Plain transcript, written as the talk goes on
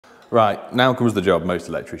Right, now comes the job most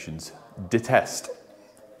electricians detest.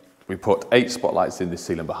 We put 8 spotlights in this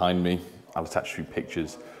ceiling behind me. I'll attach a few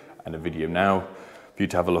pictures and a video now for you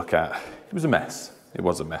to have a look at. It was a mess. It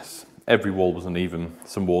was a mess. Every wall was uneven.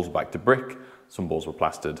 Some walls were back to brick, some walls were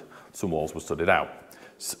plastered, some walls were studded out.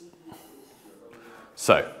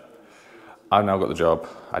 So I've now got the job.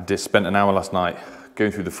 I just spent an hour last night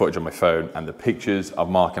going through the footage on my phone and the pictures of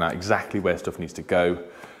marking out exactly where stuff needs to go.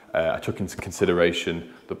 I took into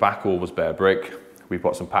consideration the back wall was bare brick. We've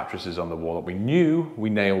got some mattresses on the wall that we knew we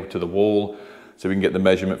nailed to the wall, so we can get the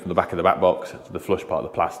measurement from the back of the back box to the flush part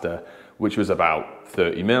of the plaster, which was about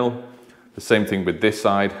 30 mil. The same thing with this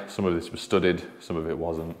side. Some of this was studded, some of it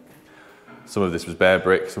wasn't. Some of this was bare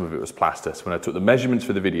brick, some of it was plaster. So when I took the measurements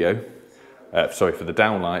for the video, for the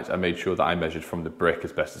downlights, I made sure that I measured from the brick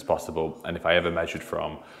as best as possible. And if I ever measured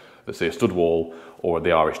from, let's say, a stud wall or the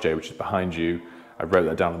RSJ, which is behind you, I wrote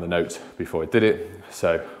that down in the notes before I did it.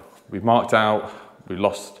 So we've marked out, we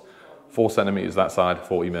lost 4 centimeters that side,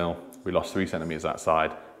 40 mil. We lost 3 centimeters that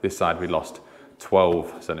side. This side we lost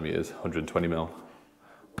 12 centimeters, 120 mil.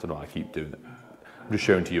 I don't know why I keep doing it. I'm just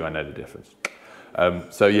showing to you I know the difference.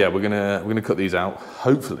 So yeah, we're gonna cut these out.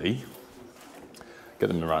 Hopefully, get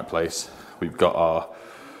them in the right place. We've got our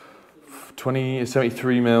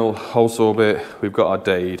 73 mil hole saw bit. We've got our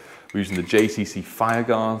dade. We're using the JCC fire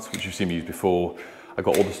guards, which you've seen me use before. I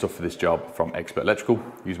got all the stuff for this job from Expert Electrical.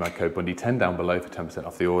 Use my code Bundy 10 down below for 10%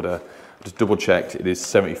 off the order. Just double checked, it is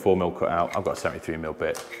 74 mil cut out. I've got a 73 mil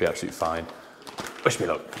bit, be absolutely fine. Wish me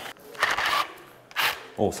luck.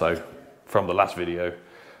 Also, from the last video,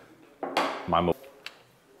 my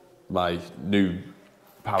new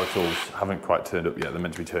power tools haven't quite turned up yet. They're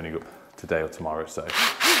meant to be turning up today or tomorrow, so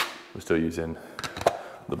we're still using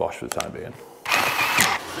the Bosch for the time being.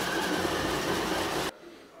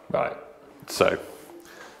 Right, so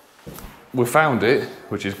we found it,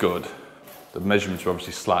 which is good. The measurements are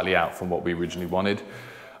obviously slightly out from what we originally wanted.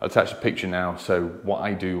 I'll attach a picture now. So what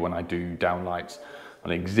I do when I do downlights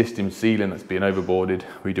on an existing ceiling that's being overboarded,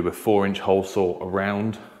 we do a 4-inch hole saw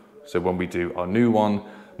around. So when we do our new one,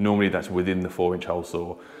 normally that's within the 4-inch hole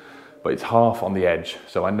saw, but it's half on the edge.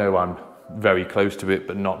 So I know I'm very close to it,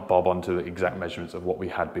 but not bob onto the exact measurements of what we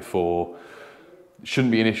had before. It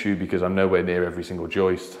shouldn't be an issue because I'm nowhere near every single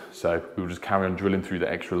joist. So we'll just carry on drilling through the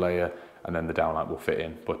extra layer and then the downlight will fit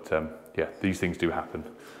in. But yeah, these things do happen.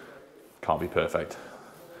 Can't be perfect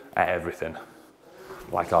at everything,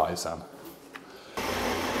 like ours, Sam.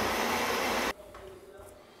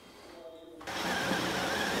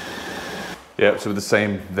 Yeah, so the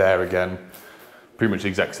same there again, pretty much the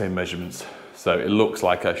exact same measurements. So it looks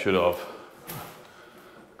like I should have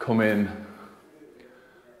come in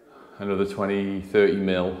another 20, 30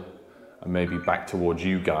 mil and maybe back towards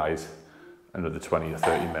you guys, another 20 or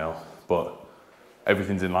 30 mil. But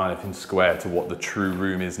everything's in line, everything's square to what the true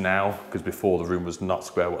room is now, because before the room was not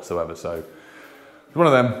square whatsoever. So it's one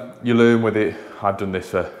of them, you learn with it. I've done this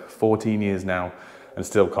for 14 years now and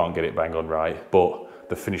still can't get it bang on right, but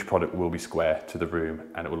the finished product will be square to the room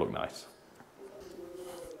and it will look nice.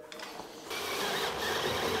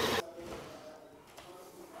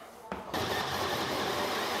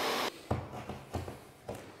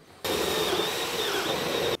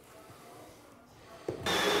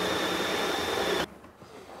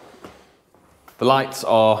 The lights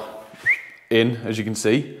are in, as you can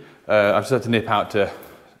see. I've just had to nip out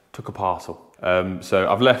took a parcel. So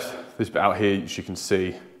I've left this bit out here, as you can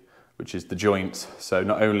see, which is the joint. So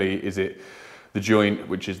not only is it the joint,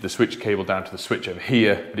 which is the switch cable down to the switch over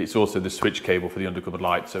here, but it's also the switch cable for the undercovered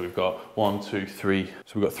lights. So we've got 1, 2, 3.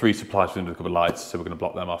 So we've got 3 supplies for the undercovered lights, so we're gonna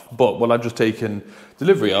block them off. But what I've just taken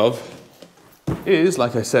delivery of is,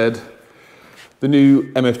 like I said, the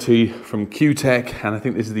new MFT from Q-Tech, and I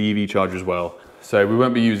think this is the EV charger as well. So we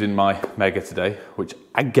won't be using my Mega today, which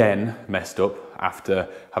again messed up after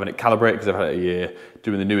having it calibrated because I've had it a year,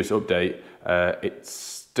 doing the newest update. It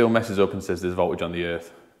still messes up and says there's voltage on the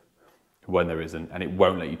earth when there isn't, and it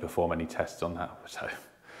won't let you perform any tests on that. So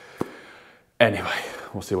anyway,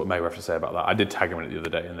 we'll see what Mega have to say about that. I did tag them in it the other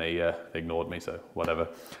day and they ignored me, so whatever.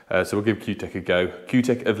 So we'll give Q-Tech a go.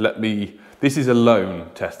 Q-Tech have let me, this is a loan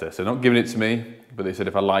tester, so not giving it to me, but they said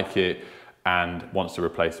if I like it and wants to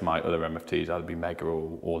replace my other MFTs, either be Mega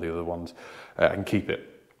or all the other ones, I can keep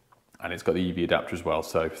it. And it's got the EV adapter as well.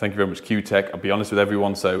 So thank you very much, Q-Tech. I'll be honest with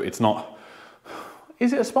everyone, so it's not,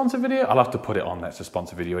 is it a sponsored video? I'll have to put it on, that's a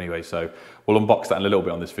sponsored video anyway. So we'll unbox that in a little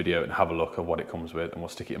bit on this video and have a look at what it comes with, and we'll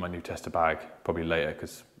stick it in my new tester bag probably later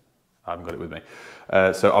because I haven't got it with me.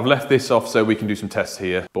 So I've left this off so we can do some tests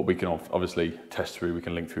here, but we can obviously test through, we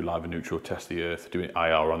can link through live and neutral, test the earth, do an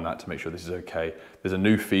IR on that to make sure this is okay. There's a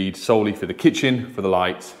new feed solely for the kitchen, for the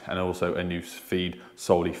lights, and also a new feed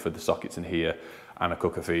solely for the sockets in here, and a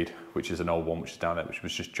cooker feed, which is an old one, which is down there, which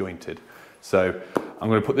was just jointed. So I'm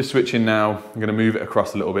going to put this switch in now. I'm going to move it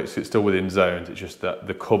across a little bit so it's still within zones. It's just that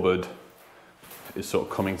the cupboard is sort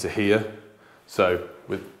of coming to here. So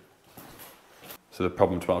the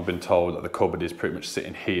problem to what I've been told that the cupboard is pretty much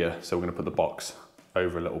sitting here. So we're going to put the box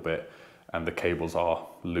over a little bit, and the cables are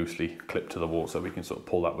loosely clipped to the wall, so we can sort of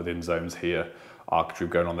pull that within zones here.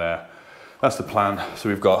 Architrave going on there. That's the plan. So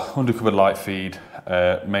we've got under cupboard light feed,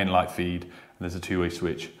 main light feed, and there's a two-way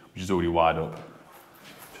switch, which is already wired up.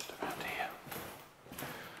 Just around here.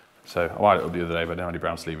 So I wired it up the other day, but I don't have any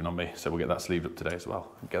brown sleeving on me, so we'll get that sleeved up today as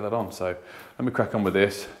well and get that on. So let me crack on with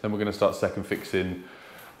this. Then we're going to start second fixing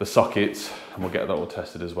the sockets, and we'll get that all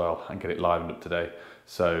tested as well and get it livened up today.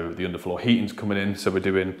 So the underfloor heating's coming in, so we're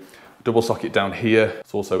doing a double socket down here.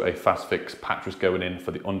 It's also a fast fix pattress going in for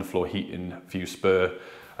the underfloor heating fuse spur,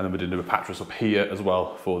 and then we're doing a pattress up here as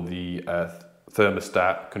well for the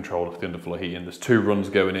thermostat control of the underfloor heating. There's two runs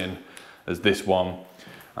going in. There's this one,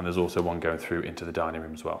 and there's also one going through into the dining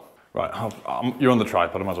room as well. Right, you're on the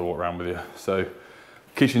tripod, I might as well walk around with you. So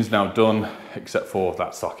kitchen's now done, except for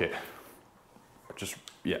that socket.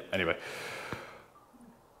 Yeah, anyway.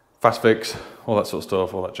 Fast fix, all that sort of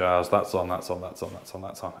stuff, all that jazz. That's on, that's on, that's on, that's on,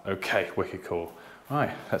 that's on. Okay, wicked cool.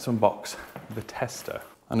 Right, let's unbox the tester.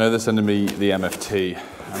 I know they're sending me the MFT,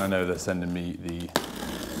 and I know they're sending me the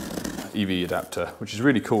EV adapter, which is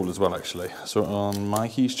really cool as well, actually. I saw it on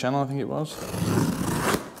Mikey's channel, I think it was.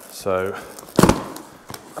 So, I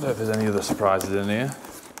don't know if there's any other surprises in here.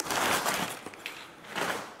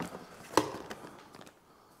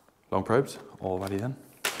 Long probes, all ready then.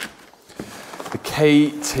 The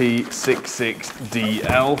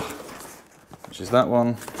KT66DL, which is that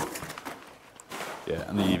one. Yeah,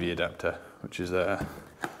 and the EV adapter, which is there.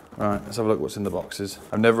 Right, let's have a look what's in the boxes.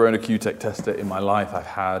 I've never owned a Q-Tech tester in my life. I've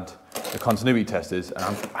had the continuity testers,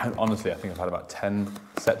 and honestly, I think I've had about 10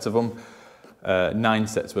 sets of them. 9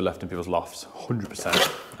 sets were left in people's lofts,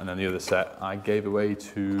 100%. And then the other set I gave away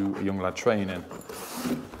to a young lad training.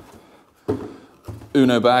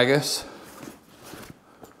 Uno Bagus.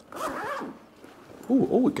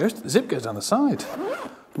 Oh, it goes. The zip goes down the side.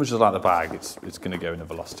 Much as I like the bag, it's going to go in a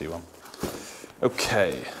velocity one.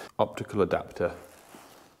 Okay, optical adapter.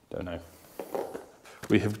 Don't know.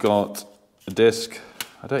 We have got a disc.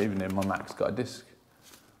 I don't even know if my Mac's got a disc.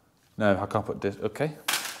 No, I can't put a disc. Okay.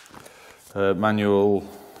 Manual,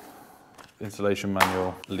 installation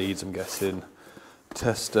manual, leads, I'm guessing.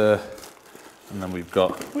 Tester. And then we've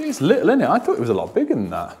got, well, it's little, isn't it? I thought it was a lot bigger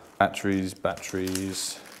than that. Batteries,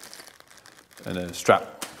 and then a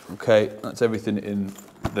strap. Okay, that's everything in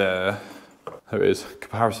there. There it is,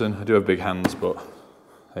 comparison. I do have big hands, but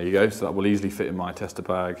there you go. So that will easily fit in my tester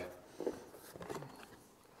bag.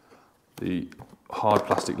 The hard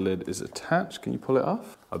plastic lid is attached. Can you pull it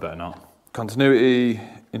off? I better not. Continuity,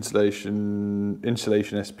 insulation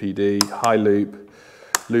SPD, high loop,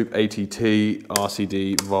 loop ATT,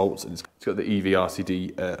 RCD, volts, and it's got the EV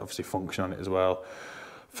RCD obviously function on it as well.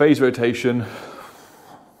 Phase rotation,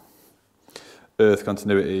 earth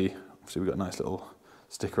continuity, obviously we've got a nice little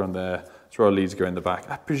sticker on there. That's where our leads go in the back.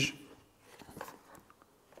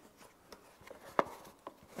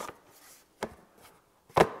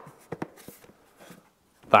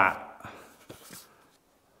 That.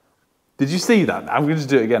 Did you see that? I'm going to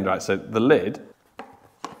do it again, right? So the lid,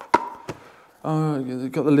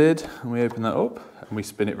 we've got the lid, and we open that up, and we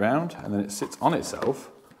spin it round, and then it sits on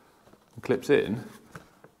itself, and clips in.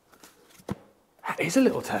 That is a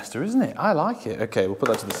little tester, isn't it? I like it. Okay, we'll put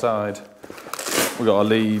that to the side. We've got our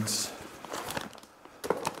leads,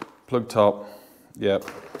 plug top, yep,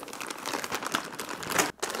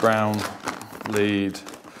 brown lead,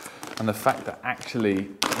 and the fact that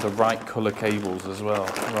actually the right colour cables as well,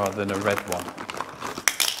 rather than a red one.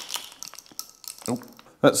 Oh,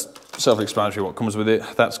 that's self-explanatory what comes with it.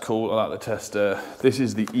 That's cool, I like the tester. This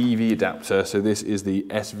is the EV adapter, so this is the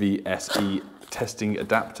SVSE testing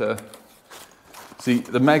adapter. See,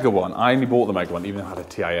 the Mega one, I only bought the Mega one, even though I had a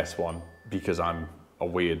TIS one, because I'm a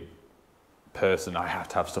weird person, I have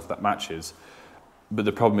to have stuff that matches. But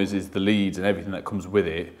the problem is the leads and everything that comes with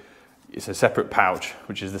it, it's a separate pouch,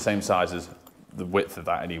 which is the same size as the width of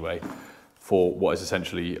that anyway, for what is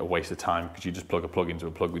essentially a waste of time, because you just plug a plug into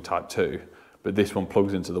a plug with Type 2. But this one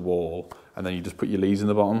plugs into the wall, and then you just put your leads in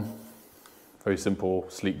the bottom. Very simple,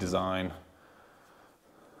 sleek design.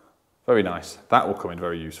 Very nice. That will come in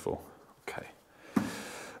very useful. Okay.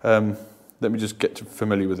 let me just get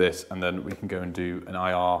familiar with this, and then we can go and do an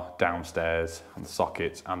IR downstairs and the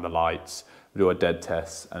sockets and the lights. We'll do our dead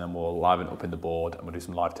tests, and then we'll liven it up in the board, and we'll do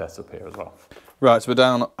some live tests up here as well. Right, so we're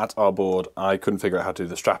down at our board. I couldn't figure out how to do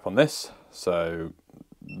the strap on this, so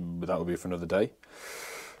that will be for another day.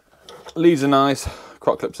 Leads are nice,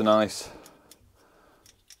 croc clips are nice.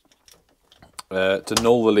 To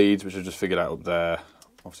null the leads, which I just figured out up there,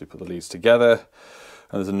 obviously put the leads together,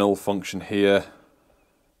 and there's a null function here.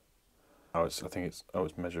 I think it's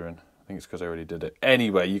measuring. I think it's because I already did it.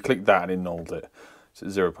 Anyway, you click that and it nulled it. So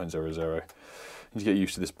it's 0.00. You get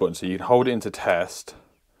used to this button. So you can hold it into test,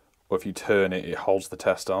 or if you turn it, it holds the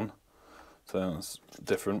test on. So that's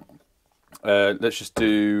different. Let's just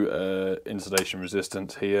do insulation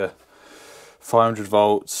resistance here. 500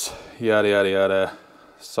 volts, yada, yada, yada.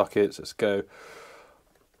 Sockets, let's go.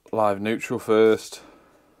 Live neutral first.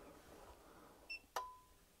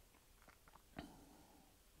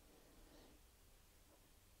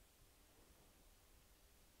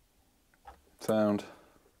 Sound.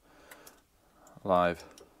 Live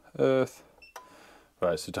earth.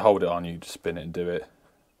 Right, so to hold it on, you just spin it and do it.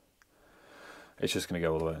 It's just going to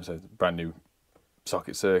go all the way. So brand new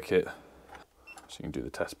socket circuit. So you can do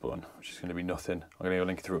the test button, which is going to be nothing. I'm going to go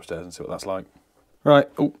link it through upstairs and see what that's like. Right,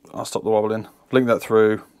 oh, I'll stop the wobbling. Link that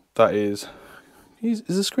through. That is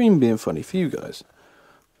the screen being funny for you guys?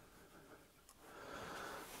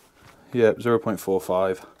 Yep,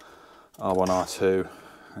 0.45, R1, R2,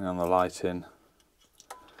 and on the lighting,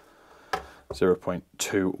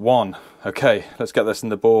 0.21. Okay, let's get this in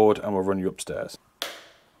the board and we'll run you upstairs.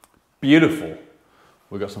 Beautiful.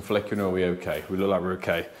 We've got some flickering, are we okay? We look like we're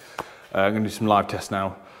okay. I'm going to do some live tests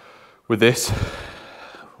now with this.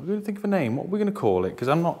 We're going to think of a name. What are we going to call it? Because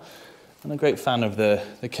I'm a great fan of the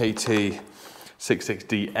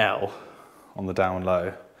KT66DL on the down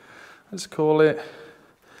low. Let's call it,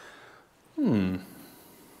 it's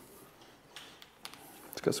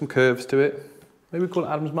got some curves to it. Maybe we call it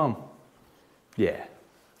Adam's Mum. Yeah,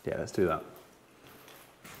 let's do that.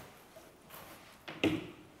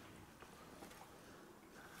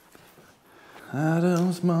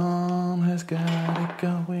 Adam's mom has got it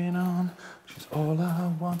going on. She's all I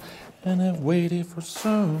want, and I've waited for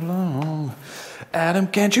so long. Adam,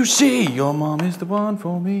 can't you see your mom is the one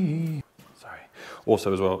for me? Sorry.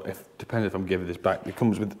 Also as well, depending if I'm giving this back, it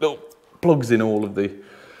comes with little plugs in all of the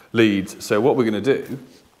leads. So what we're going to do,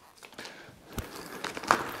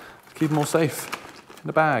 keep them all safe in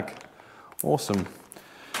the bag. Awesome.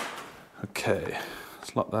 Okay,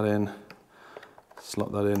 slot that in.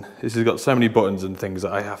 Slot that in. This has got so many buttons and things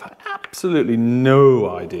that I have absolutely no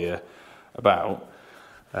idea about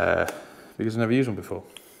because I've never used one before.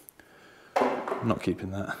 I'm not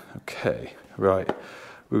keeping that. Okay, right.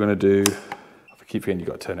 We're going to do, if I keep forgetting, you've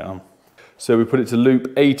got to turn it on. So we put it to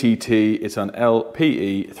loop ATT. It's on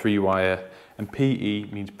LPE 3-wire, and PE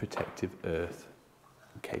means protective earth,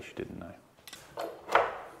 in case you didn't know.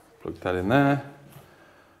 Plug that in there.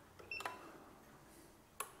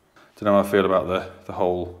 Don't know how I feel about the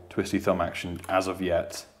whole twisty thumb action as of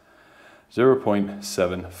yet.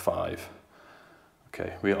 0.75.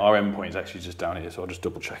 Okay, our endpoint is actually just down here, so I'll just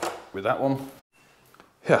double check with that one.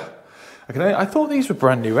 Yeah, okay, I thought these were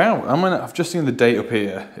brand new out. I've just seen the date up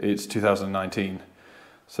here, it's 2019.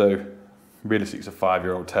 So realistically it's a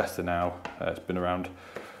 5-year-old tester now. It's been around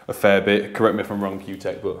a fair bit. Correct me if I'm wrong,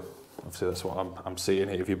 Q-Tech, but obviously that's what I'm seeing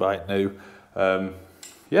here if you buy it new.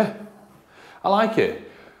 Yeah, I like it.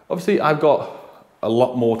 Obviously, I've got a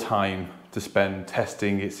lot more time to spend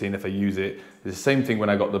testing it, seeing if I use it. It's the same thing when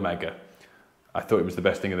I got the Mega. I thought it was the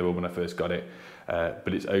best thing in the world when I first got it,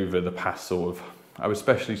 but it's over the past I was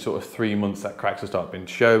especially 3 months that cracks have started been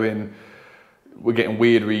showing. We're getting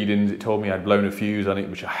weird readings. It told me I'd blown a fuse on it,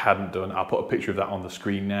 which I hadn't done. I'll put a picture of that on the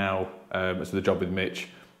screen now. So the job with Mitch,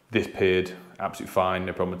 this appeared absolutely fine,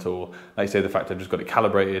 no problem at all. Like I say, the fact I've just got it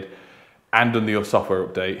calibrated and done the software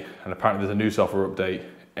update, and apparently there's a new software update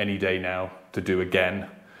any day now to do again.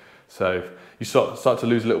 So you start to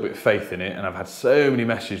lose a little bit of faith in it, and I've had so many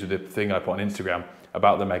messages with the thing I put on Instagram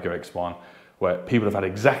about the Mega X1, where people have had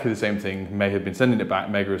exactly the same thing, may have been sending it back,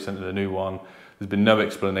 Mega has sent it a new one, there's been no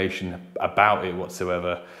explanation about it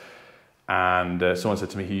whatsoever, and someone said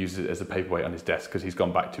to me he used it as a paperweight on his desk because he's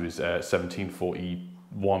gone back to his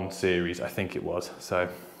 1741 series, I think it was. So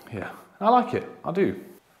yeah, I like it, I do.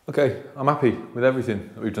 Okay, I'm happy with everything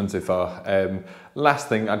that we've done so far. Last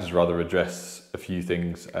thing, I'd just rather address a few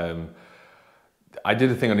things. I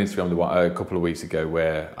did a thing on Instagram a couple of weeks ago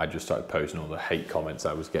where I just started posting all the hate comments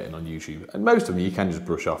I was getting on YouTube. And most of them you can just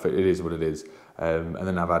brush off, it is what it is. And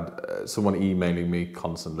then I've had someone emailing me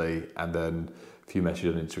constantly, and then a few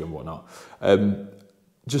messages on Instagram and whatnot.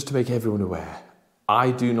 just to make everyone aware,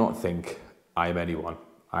 I do not think I am anyone.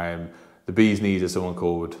 I am the bee's knees, as someone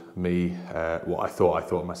called me, what I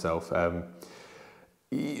thought myself.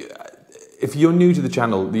 If you're new to the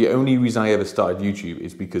channel, the only reason I ever started YouTube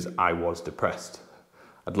is because I was depressed.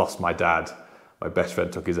 I'd lost my dad, my best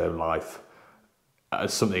friend took his own life,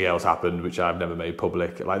 something else happened which I've never made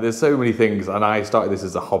public. Like, there's so many things, and I started this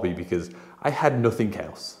as a hobby because I had nothing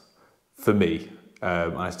else for me.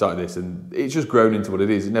 I started this and it's just grown into what it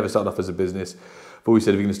is. It never started off as a business. I've always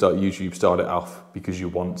said if you're going to start YouTube, start it off because you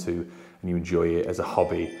want to and you enjoy it as a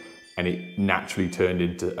hobby, and it naturally turned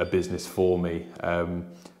into a business for me.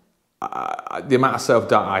 The amount of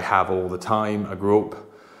self-doubt I have all the time, I grew up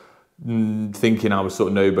thinking I was sort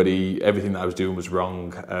of nobody, everything that I was doing was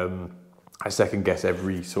wrong. I second guess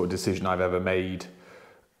every sort of decision I've ever made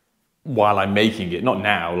while I'm making it. Not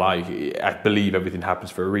now, like, I believe everything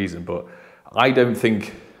happens for a reason, but I don't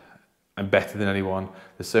think I'm better than anyone.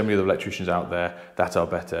 There's so many other electricians out there that are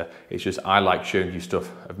better. It's just I like showing you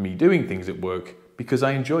stuff of me doing things at work because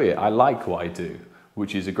I enjoy it. I like what I do,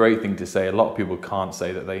 which is a great thing to say. A lot of people can't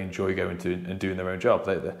say that they enjoy going to and doing their own job.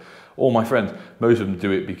 All my friends, most of them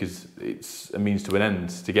do it because it's a means to an end,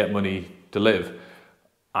 to get money to live.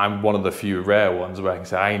 I'm one of the few rare ones where I can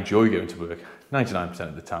say I enjoy going to work 99%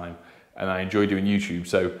 of the time, and I enjoy doing YouTube.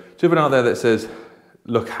 So to everyone out there that says,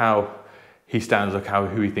 look how he stands, look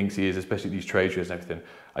who he thinks he is, especially these trade shows and everything.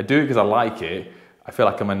 I do it because I like it. I feel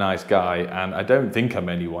like I'm a nice guy, and I don't think I'm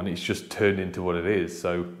anyone. It's just turned into what it is.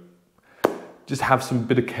 So just have some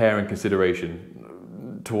bit of care and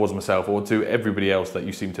consideration towards myself or to everybody else that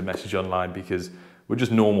you seem to message online, because we're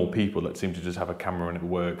just normal people that seem to just have a camera and it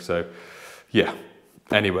works. So yeah,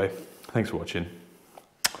 anyway, thanks for watching.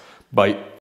 Bye.